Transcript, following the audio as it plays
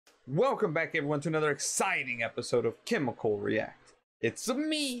Welcome back, everyone, to another exciting episode of Chemical React. It's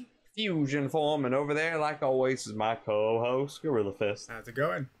me, Fusion Form, and over there, like always, is my co-host, Gorilla Fist. How's it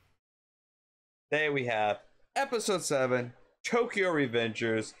going? Today we have Episode 7, Tokyo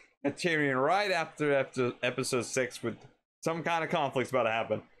Revengers, continuing right after Episode 6 with some kind of conflict's about to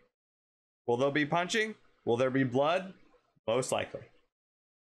happen. Will there be punching? Will there be blood? Most likely.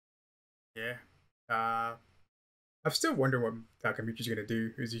 Yeah. I'm still wondering what Takamichi's gonna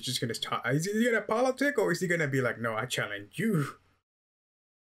do. Is he just gonna talk? Is he gonna politic, or is he gonna be like, "No, I challenge you"?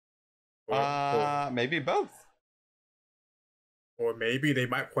 Maybe both. Or maybe they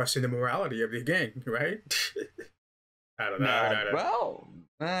might question the morality of the gang, right? I don't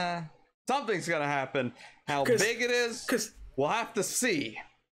know. Something's gonna happen. How big it is, we'll have to see.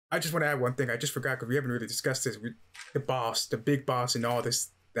 I just want to add one thing. I just forgot because we haven't really discussed this. The boss, the big boss, and all this.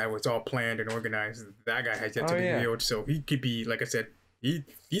 That was all planned and organized. That guy has yet to be revealed, so he could be, like I said,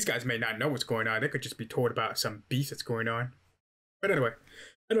 these guys may not know what's going on. They could just be told about some beef that's going on. But anyway,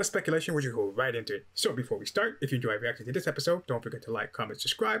 enough speculation. We'll just go right into it. So before we start, if you enjoy reacting to this episode, don't forget to like, comment,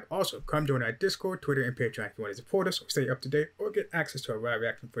 subscribe. Also, come join our Discord, Twitter, and Patreon if you want to support us or stay up to date or get access to our raw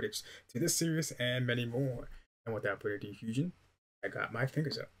reaction footage to this series and many more. And without further ado, Fusion, I got my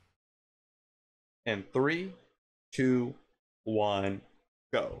fingers up. And 3, 2, 1.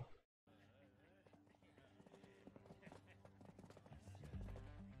 Go.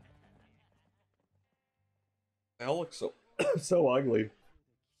 That looks so ugly.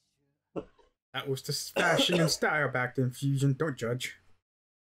 That was the fashion and style back then, Fusion. Don't judge.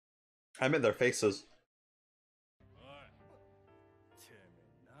 I meant their faces.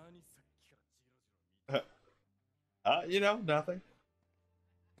 Nothing.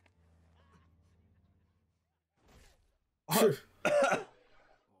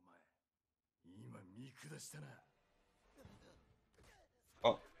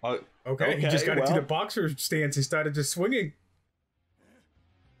 Okay, he just got into the boxer stance and started just swinging.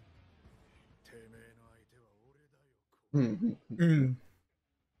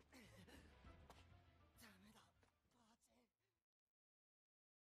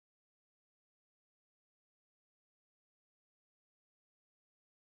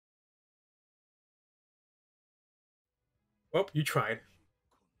 Well, you tried.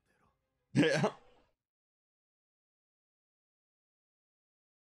 Yeah.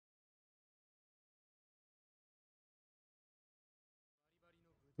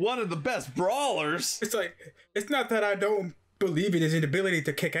 One of the best brawlers. It's like, it's not that I don't believe in his inability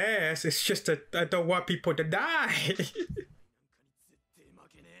to kick ass. It's just that I don't want people to die.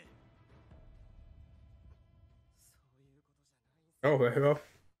 Oh, there you go.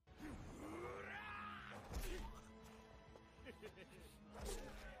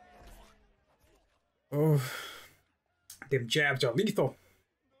 Oh, them jabs are lethal.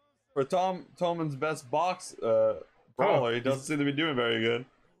 For Tolman's best brawler, he doesn't seem to be doing very good.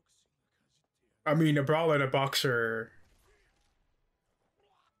 I mean, a brawler and a boxer,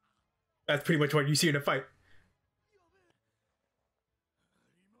 that's pretty much what you see in a fight.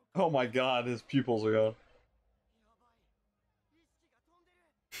 Oh my god, his pupils are gone.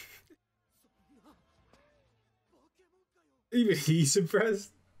 Even he's impressed.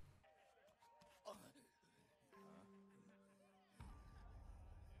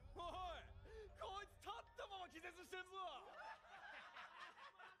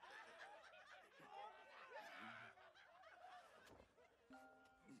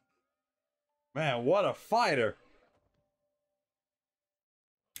 Man, what a fighter.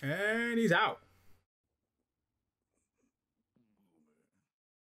 And he's out.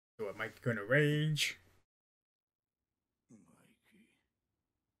 So it might gonna rage.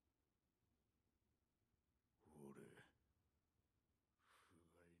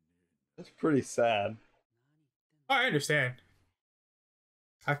 That's pretty sad. I understand.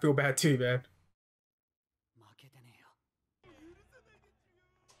 I feel bad too, man.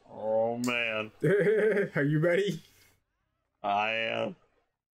 Oh man. Are you ready? I am.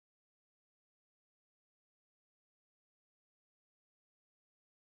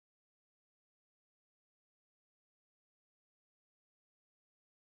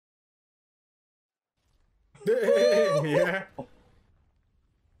 Yeah.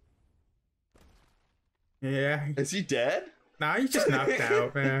 Yeah. Is he dead? Nah, he's just knocked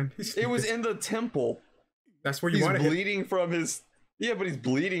out, man. It was in the temple. That's where you want to He's bleeding from his... Yeah, but he's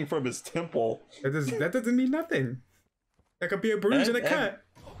bleeding from his temple. That doesn't mean nothing. That could be a bruise and a cut.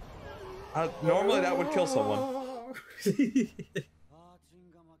 Normally that would kill someone.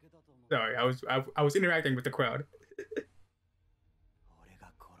 Sorry, I was interacting with the crowd.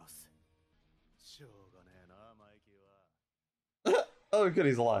 Oh, good,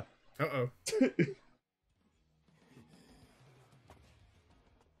 he's alive. Uh-oh.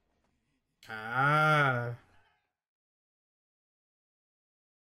 Ah.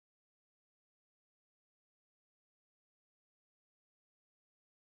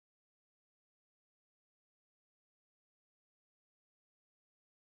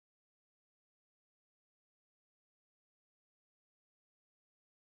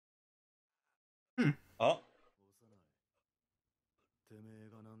 Hmm. Oh.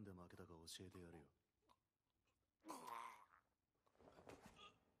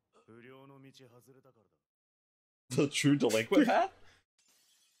 The true delinquent path?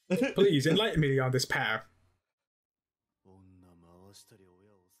 Please enlighten me on this path.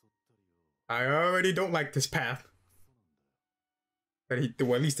 I already don't like this path that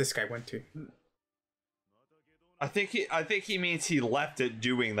well, at least this guy went to. I think he means he left it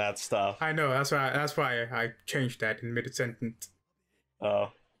doing that stuff. I know, that's why I changed that in mid sentence.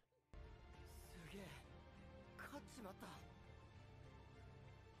 Oh.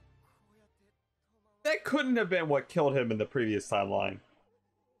 That couldn't have been what killed him in the previous timeline.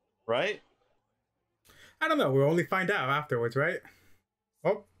 Right? I don't know, we'll only find out afterwards, right?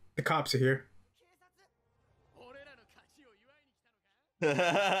 Oh, the cops are here.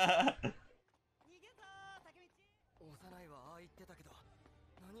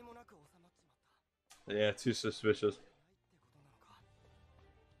 Yeah, too suspicious.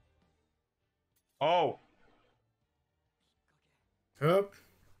 Oh. Up.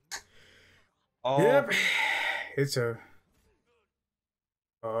 Oh. Yep. It's a.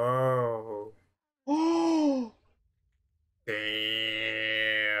 Oh. Oh.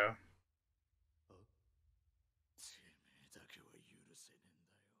 Damn.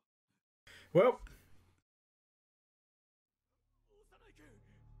 Well.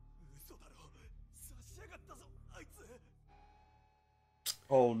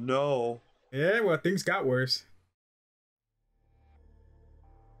 Oh no. Yeah, well, things got worse.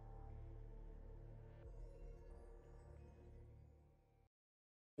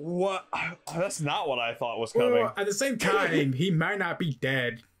 What? That's not what I thought was coming. Well, at the same time, he might not be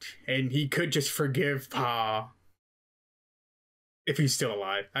dead, and he could just forgive Pa if he's still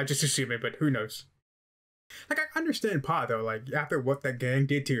alive. I just assume it, but who knows? Like, I understand Pa, though. Like, after what that gang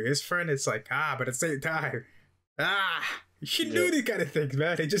did to his friend, it's like, but at the same time, you shouldn't do these kind of things,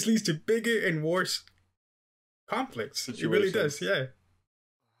 man. It just leads to bigger and worse conflicts. It really does, yeah.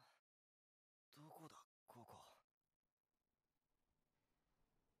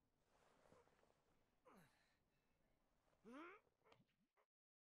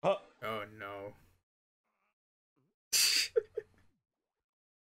 Oh no.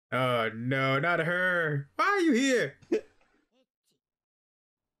 Oh no, not her. Why are you here?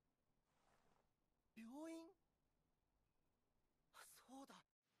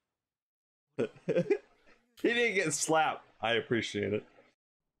 He didn't get slapped. I appreciate it.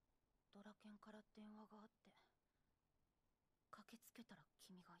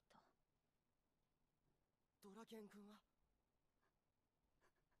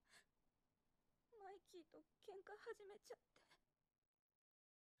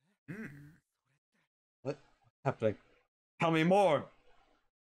 What happening? Tell me more.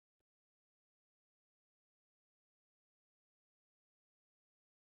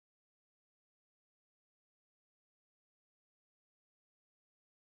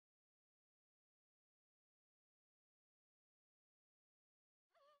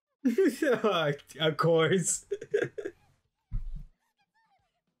 Of course.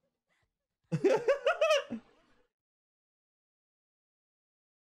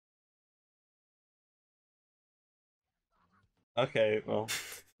 Okay, well.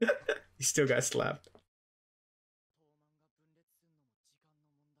 He still got slapped.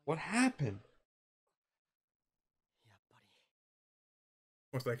 What happened?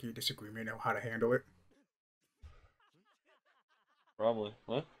 Most likely a disagreement on how to handle it. Probably.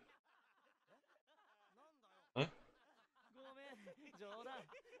 What? Huh?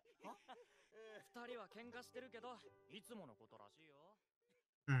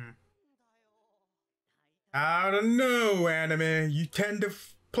 I don't know, anime. You tend to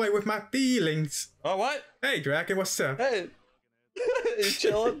play with my feelings. Oh, what? Hey, Draken, what's up? Hey. You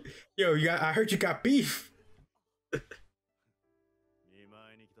chilling? Yo, I heard you got beef.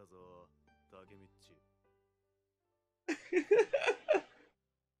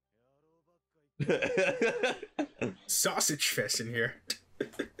 Sausage fest in here.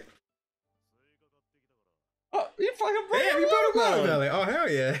 Oh, you fucking brought Yeah, we brought a watermelon. Oh, hell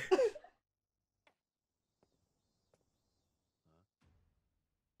yeah.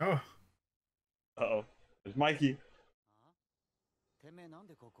 Oh. Uh-oh. There's Mikey.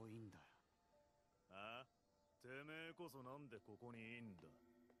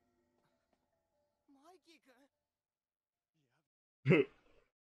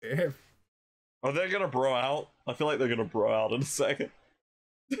 Damn. Are they gonna bro out? I feel like they're gonna bro out in a second.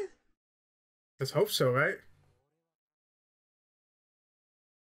 Let's hope so, right?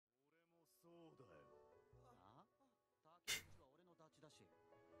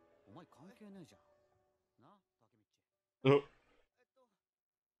 Oh.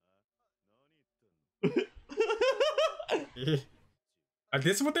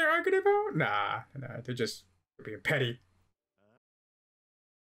 This is what they're arguing about? Nah, they're just being petty.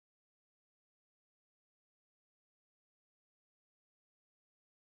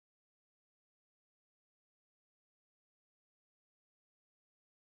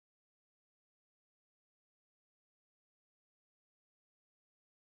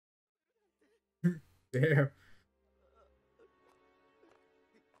 Damn.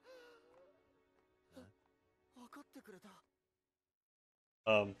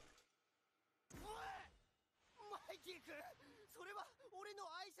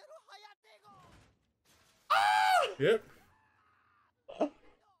 Yep.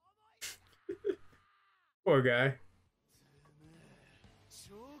 Poor guy.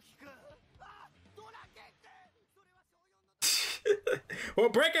 Well,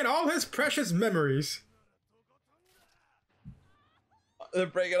 breaking all his precious memories. They're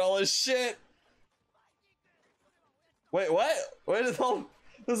breaking all his shit. Wait, what? Where did all?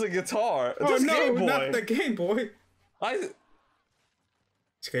 There's a guitar. Oh There's no, Game Boy. not the Game Boy.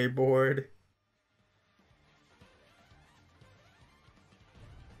 Skateboard.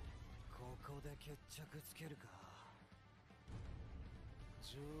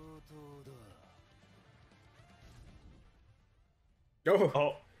 Oh.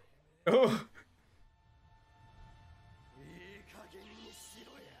 Oh. Oh.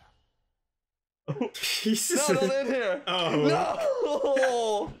 Jesus. No, don't in here.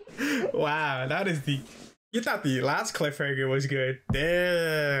 Oh. No. Wow, that is the. You thought the last cliffhanger was good.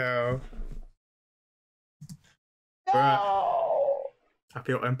 Damn. No. I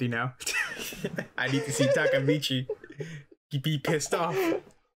feel empty now. I need to see Takamichi be pissed off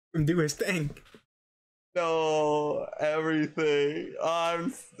and do his thing. No, everything.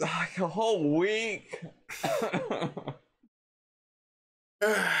 I'm like a whole week.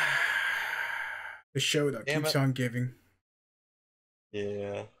 The show that keeps on giving.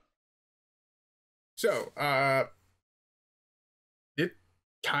 Yeah. So, did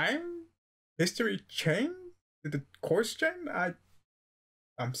time history change? Did the course change?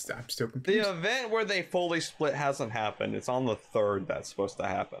 I'm still confused. The event where they fully split hasn't happened. It's on the 3rd that's supposed to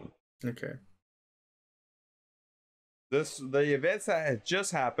happen. Okay. The events that had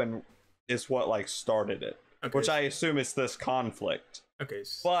just happened is what like started it, Okay. which I assume is this conflict. Okay.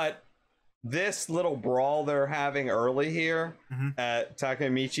 But this little brawl they're having early here at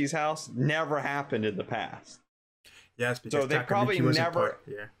Takamichi's house never happened in the past. Yes, because so they Takamichi probably wasn't never. part,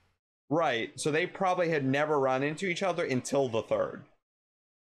 yeah. Right. So they probably had never run into each other until the 3rd.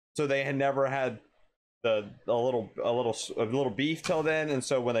 So they had never had a little beef till then, and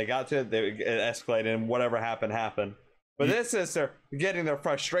so when they got to it, it escalated, and whatever happened. But this is they're getting their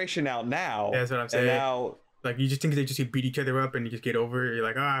frustration out now. Yeah, that's what I'm saying. And now, like, you just think they just beat each other up and you just get over it. You're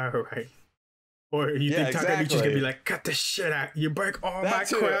like, all right. Or you think Takamichi's exactly. gonna be like, cut the shit out. You break all my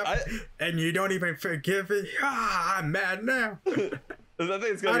crap, and you don't even forgive me. Ah, I'm mad now. I think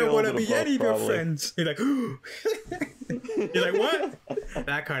it's gonna I don't want to be any of your friends. You're like, you're like, what?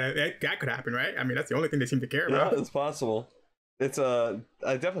 That could happen, right? I mean, that's the only thing they seem to care about. Yeah, it's possible. It's I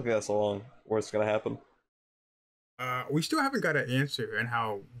definitely think that's along where it's gonna happen. We still haven't got an answer on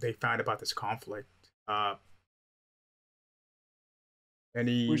how they found about this conflict.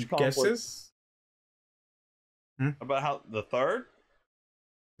 Any guesses? About how the 3rd?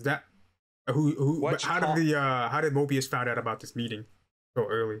 Is that how did Mobius found out about this meeting so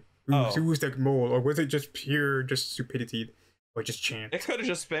early? Who was the mole, or was it just pure stupidity, or just chance? It could have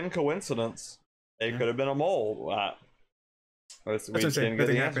just been coincidence. It could have been a mole. That's what I'm saying.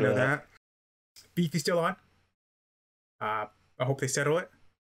 Nothing happened to that. Beefy's still on. I hope they settle it.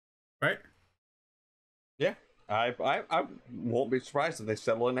 Right? Yeah. I won't be surprised if they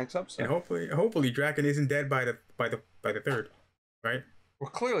settle it next episode. And hopefully Draken isn't dead by the 3rd, right? Well,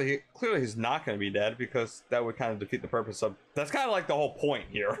 clearly he's not going to be dead, because that would kind of defeat the purpose of. That's kind of like the whole point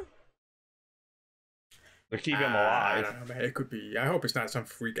here. They're keeping him alive. I don't know, man. It could be. I hope it's not some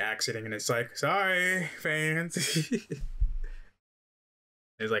freak accident, and it's like, sorry, fans.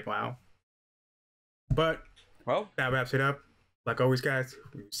 It's like, wow. But well, that wraps it up. Like always, guys,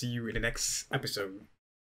 we'll see you in the next episode.